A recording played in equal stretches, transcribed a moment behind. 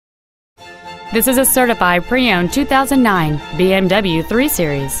This is a certified pre-owned 2009 BMW 3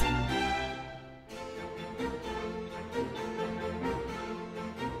 Series.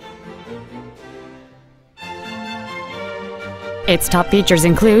 Its top features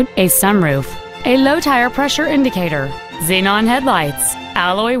include a sunroof, a low tire pressure indicator, xenon headlights,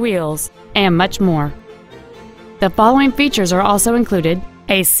 alloy wheels, and much more. The following features are also included: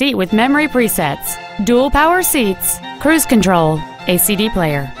 a seat with memory presets, dual power seats, cruise control, a CD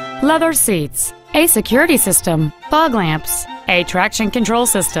player, leather seats, a security system, fog lamps, a traction control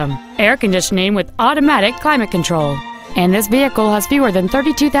system, air conditioning with automatic climate control, and this vehicle has fewer than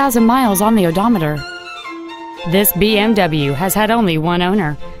 32,000 miles on the odometer. This BMW has had only one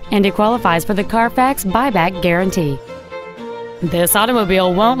owner, and it qualifies for the Carfax buyback guarantee. This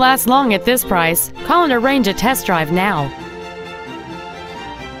automobile won't last long at this price. Call and arrange a test drive now.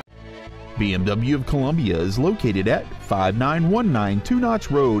 BMW of Columbia is located at 5919 Two Notch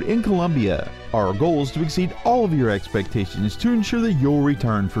Road in Columbia. Our goal is to exceed all of your expectations to ensure that you'll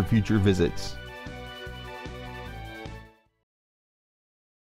return for future visits.